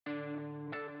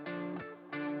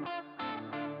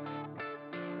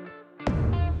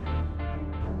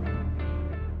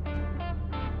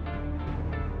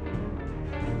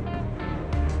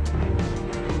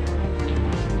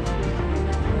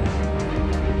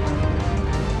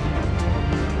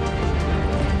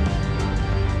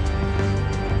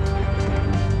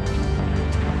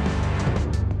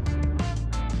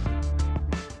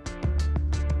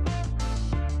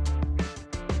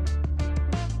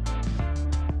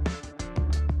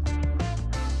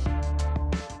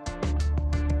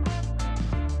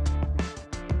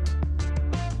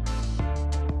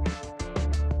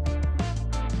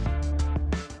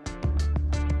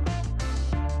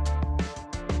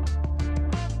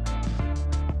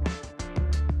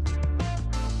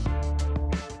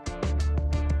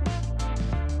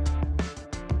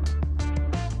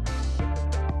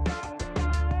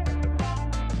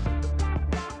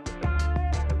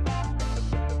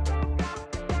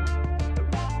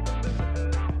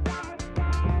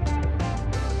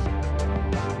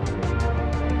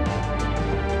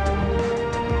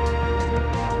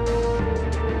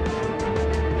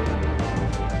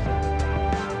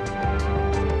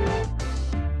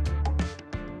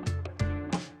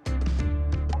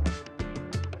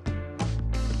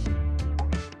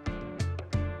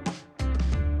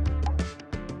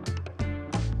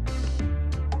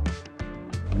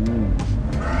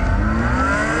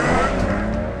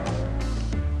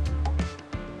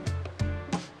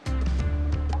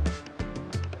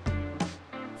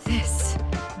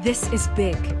This is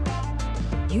big.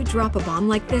 You drop a bomb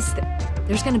like this,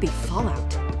 there's gonna be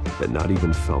fallout. That not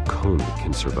even Falcone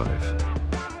can survive.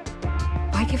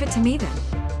 Why give it to me then?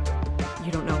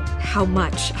 You don't know how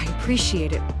much I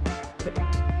appreciate it, but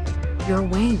you're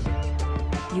Wayne.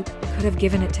 You could have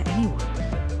given it to anyone.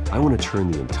 I want to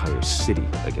turn the entire city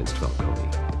against Falcone.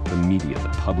 The media, the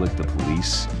public, the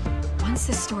police. Once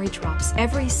this story drops,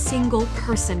 every single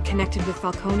person connected with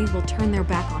Falcone will turn their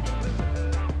back on him.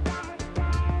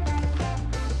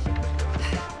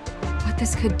 What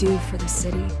this could do for the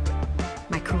city,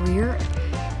 my career,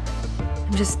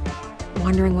 I'm just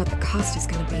wondering what the cost is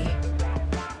gonna be.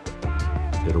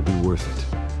 It'll be worth it.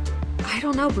 I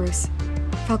don't know, Bruce.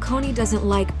 Falcone doesn't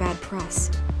like bad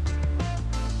press.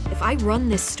 If I run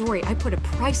this story, I put a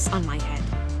price on my head.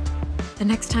 The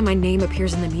next time my name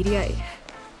appears in the media,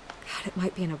 God, it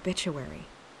might be an obituary.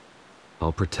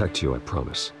 I'll protect you, I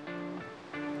promise.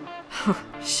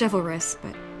 Chivalrous,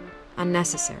 but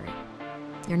unnecessary.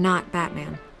 You're not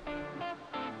Batman.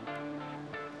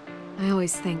 I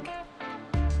always think,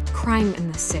 crime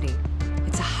in this city,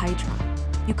 it's a hydra.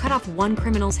 You cut off one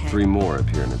criminal's head. 3 more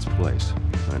appear in its place.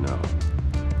 I know.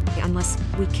 Unless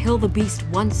we kill the beast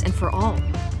once and for all.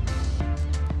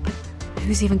 But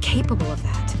who's even capable of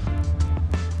that?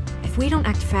 If we don't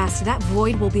act fast, that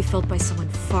void will be filled by someone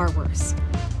far worse.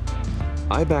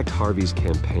 I backed Harvey's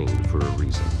campaign for a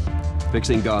reason.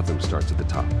 Fixing Gotham starts at the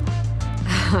top.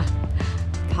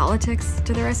 Politics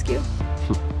to the rescue?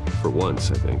 For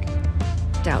once, I think.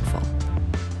 Doubtful.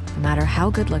 No matter how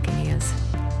good-looking he is.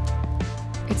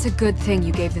 It's a good thing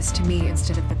you gave this to me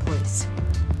instead of the police.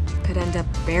 Could end up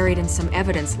buried in some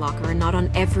evidence locker and not on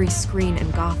every screen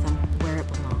in Gotham where it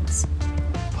belongs.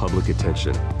 Public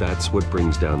attention. That's what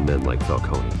brings down men like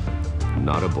Falcone.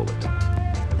 Not a bullet.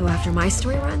 Though after my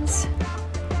story runs,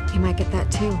 he might get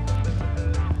that too.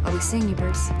 I'll be seeing you,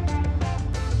 Bruce.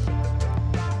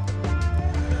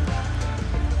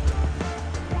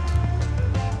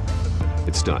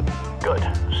 It's done. Good.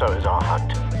 So is our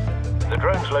hunt. The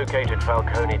drones located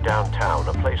Falcone downtown,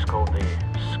 a place called the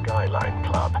Skyline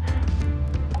Club.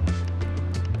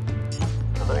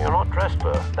 Although you're not dressed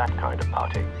for that kind of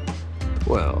party.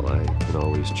 Well, I can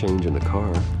always change in the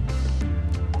car.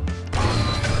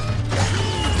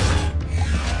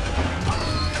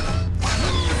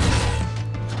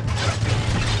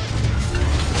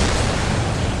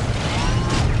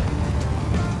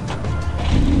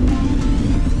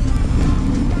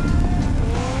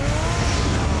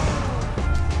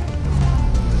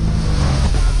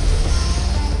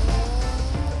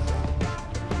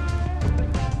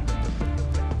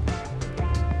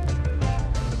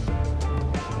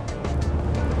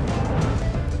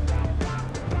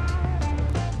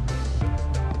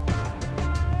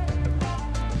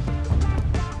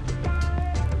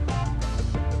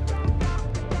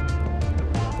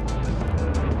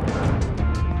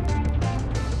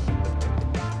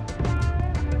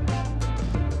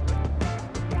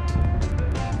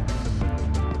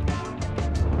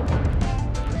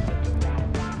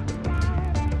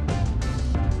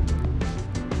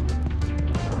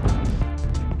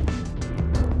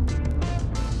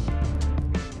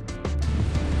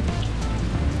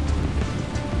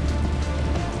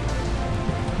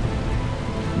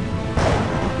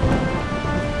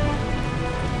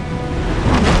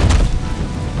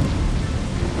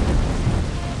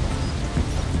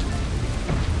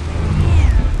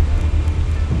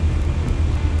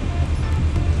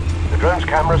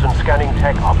 Cameras and scanning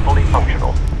tech are fully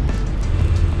functional.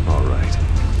 All right.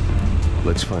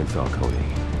 Let's find Falcone.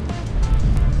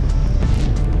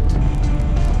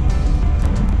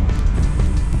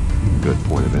 Good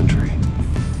point of entry.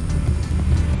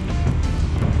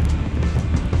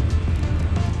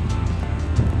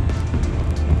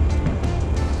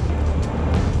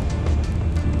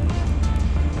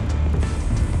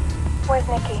 Where's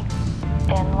Nikki?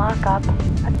 In lockup.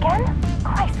 Again?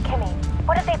 Christ, Kimmy.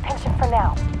 What did they pinch him for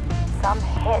now? Some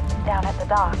hit down at the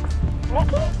docks.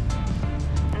 Nikki?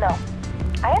 No.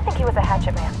 I didn't think he was a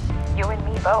hatchet man. You and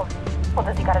me both. Well,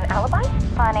 does he got an alibi?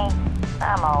 Honey,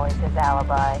 I'm always his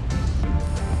alibi.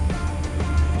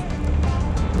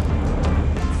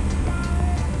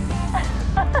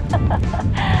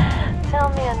 Tell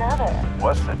me another.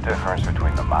 What's the difference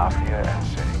between the Mafia and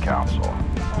City Council?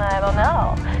 I don't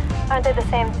know. Aren't they the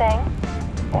same thing?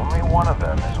 Only one of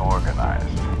them is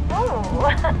organized. Ooh,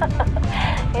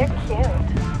 you're cute.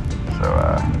 So,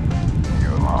 you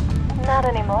alone? Not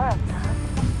anymore, I'm not.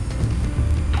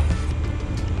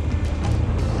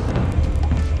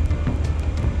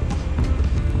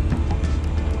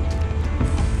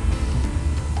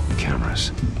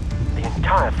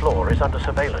 entire floor is under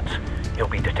surveillance. You'll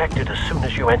be detected as soon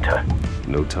as you enter.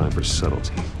 No time for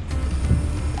subtlety.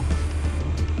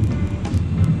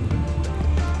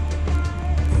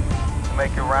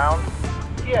 Make your round?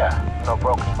 Yeah, no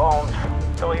broken bones.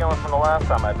 Still healing from the last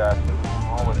time I bet.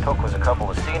 All it took was a couple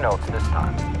of C notes this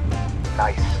time.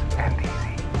 Nice and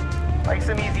easy. Nice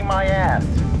and easy my ass.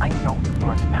 I know the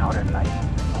floor's powder tonight.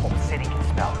 The whole city can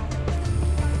smell it.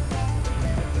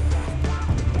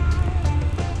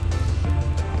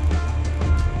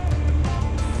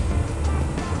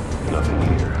 Nothing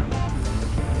here.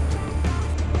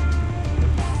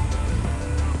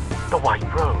 The white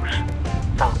rose.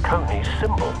 Falcone's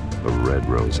symbol. A red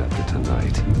rose after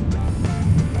tonight.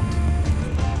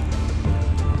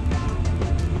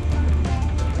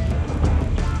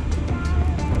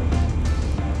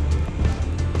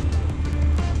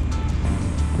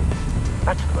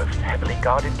 That's the most heavily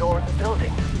guarded door in the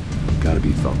building. Gotta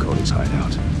be Falcone's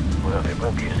hideout. Well, it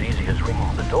won't be as easy as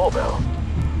ringing the doorbell.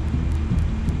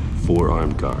 4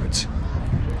 armed guards.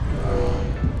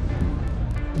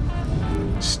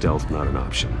 Stealth not an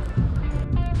option.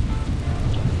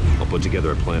 I'll put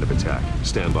together a plan of attack.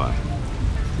 Stand by.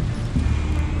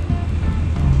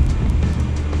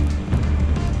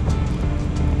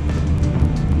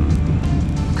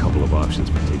 Couple of options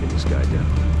for taking this guy down.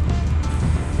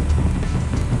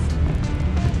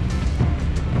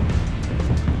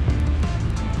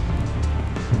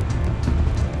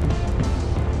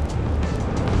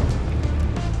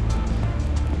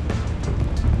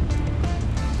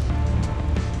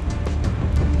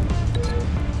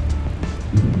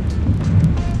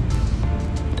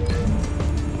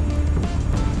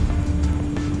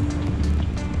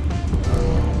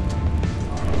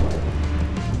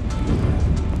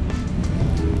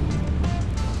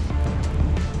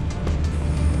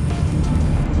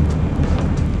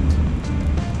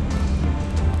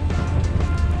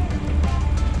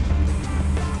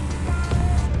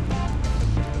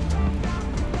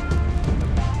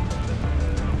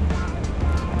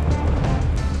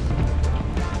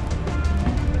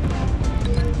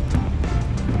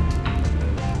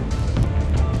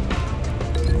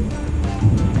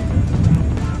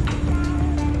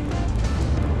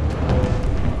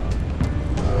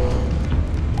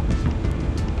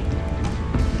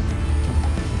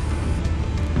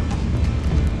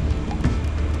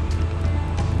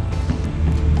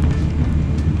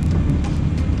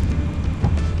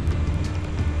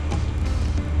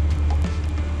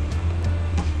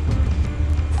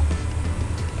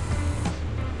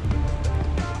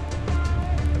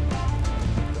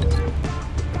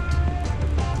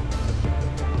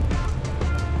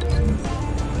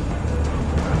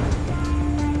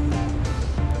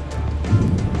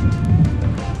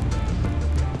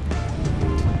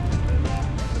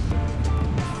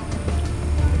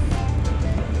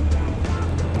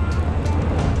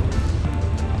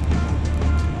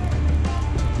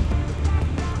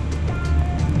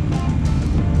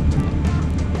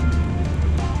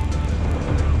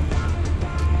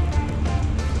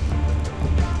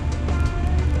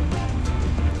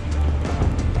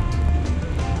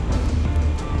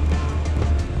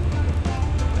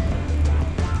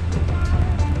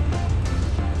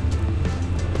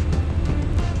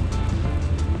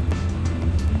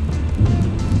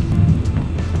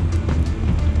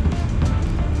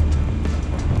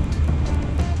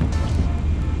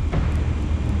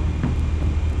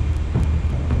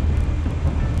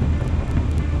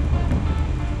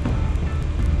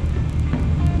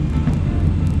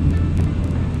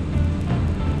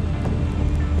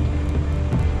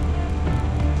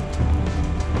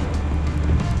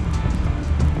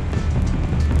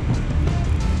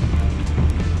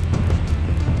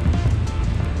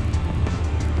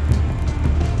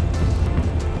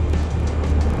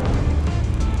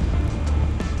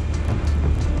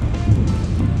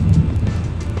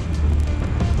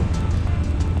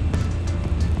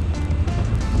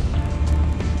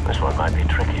 Might be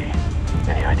tricky.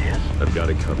 Any ideas? I've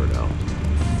got it covered, Al.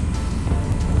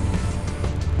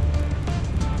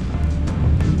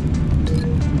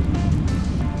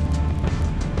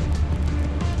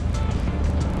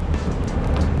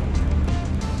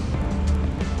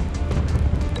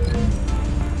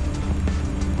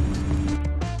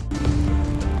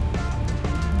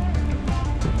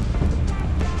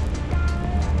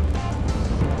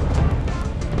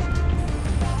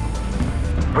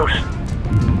 Bruce,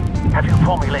 have you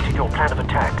formulated your plan of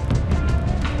attack?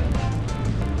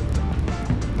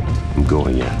 I'm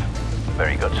going in.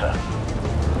 Very good, sir.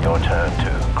 Your turn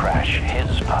to crash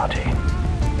his party.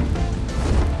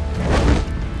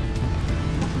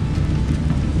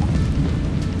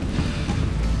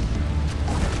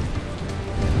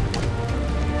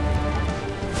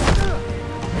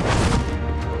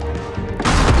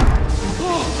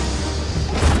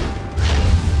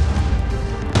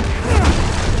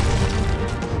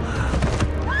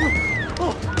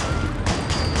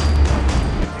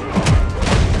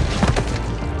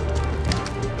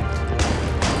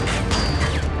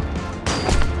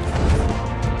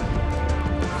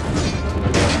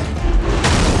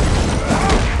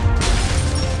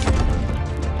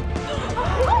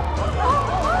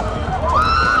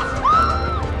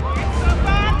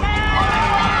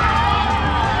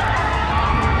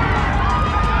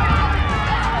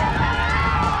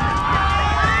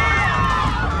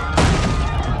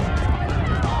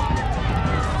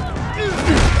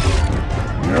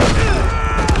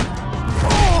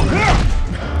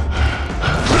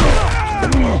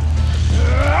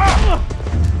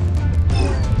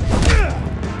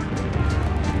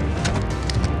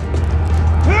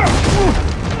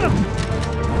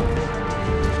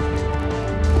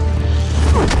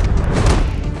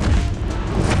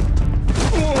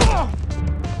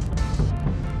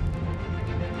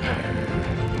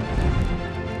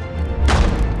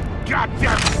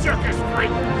 circus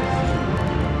freak!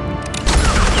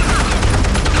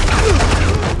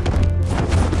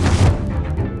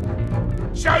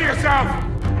 Show yourself!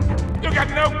 You got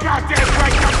no goddamn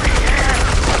right to be here!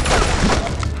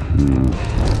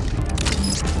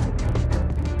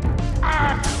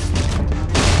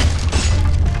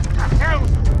 The hell?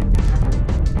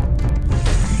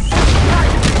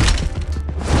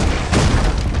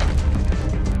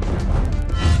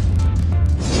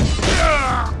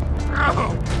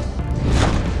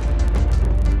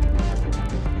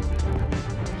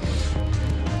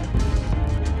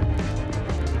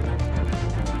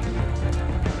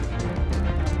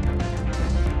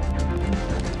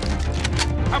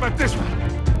 How about this one?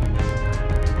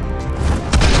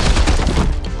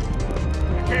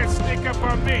 You can't sneak up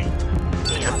on me.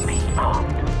 Be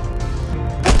armed.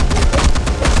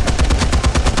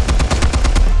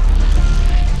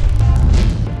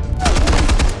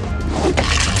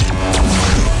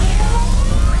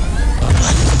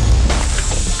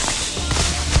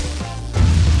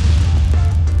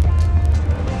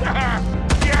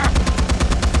 Yeah?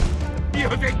 You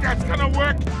think that's gonna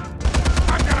work?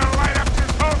 I'm gonna light up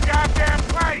this whole goddamn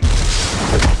place!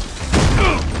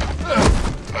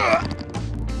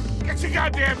 Get your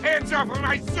goddamn hands off of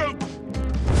my suit!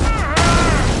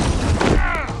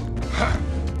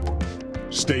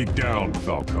 Stay down,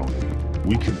 Falcone.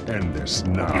 We can end this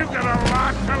now. You got a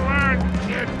lot to learn,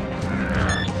 kid!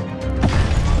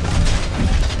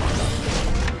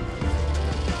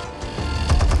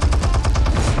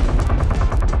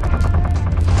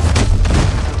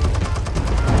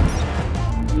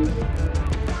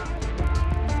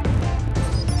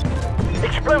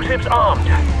 Explosives armed.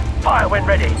 Fire when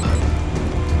ready.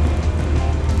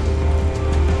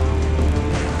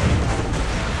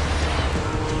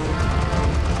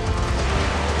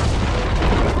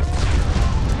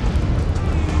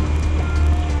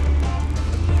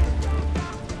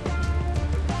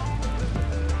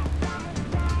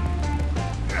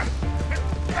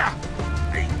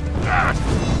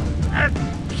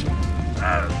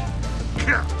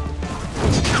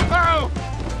 Oh!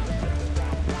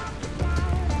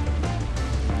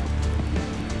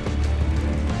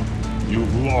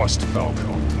 You've lost,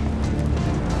 Falcone.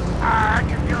 I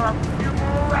can go a few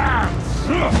more rounds.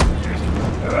 All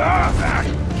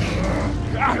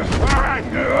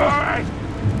right.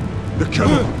 The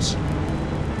chemicals.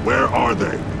 Where are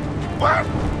they? What?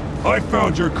 I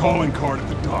found your calling card at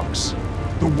the docks.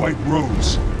 The White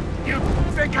Rose. You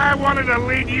think I wanted to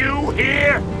lead you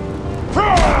here?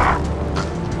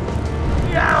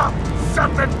 Yeah,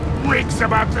 something reeks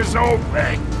about this whole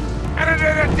thing. And it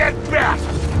is a dead bat.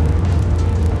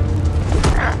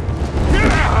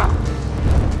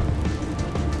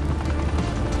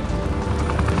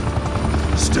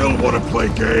 Still want to play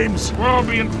games? We're all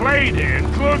being played here,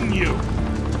 including you.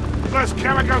 Those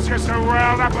chemicals you're so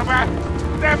riled up about,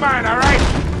 they're mine, all right?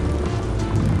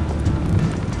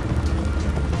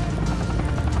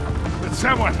 But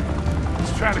someone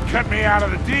is trying to cut me out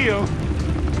of the deal,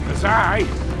 because I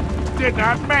did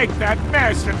not make that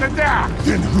mess at the dock.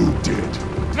 Then who did?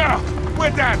 No,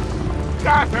 we're done.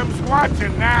 Gotham's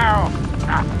watching now.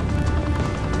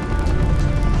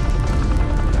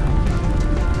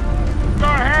 Go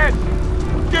ahead.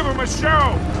 Give him a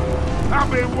show. I'll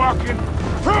be walking.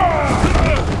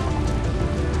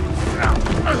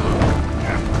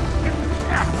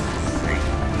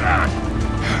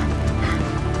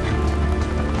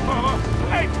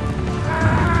 Hey.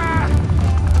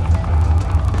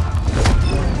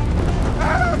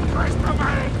 Christ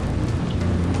almighty.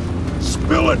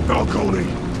 Spill it, Falcone,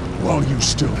 while you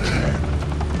still can.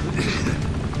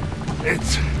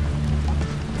 It's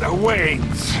the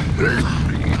Waynes.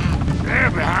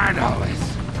 They're behind all this.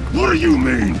 What do you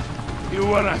mean? You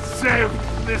wanna save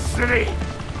this city?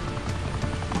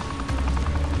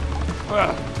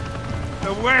 Well,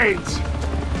 the Waynes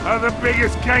are the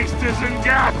biggest gangsters in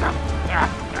Gotham.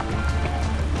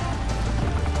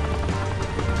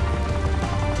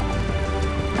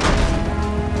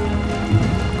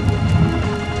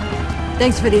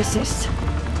 Thanks for the assist.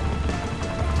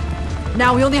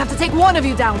 Now we only have to take one of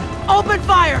you down. Open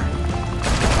fire!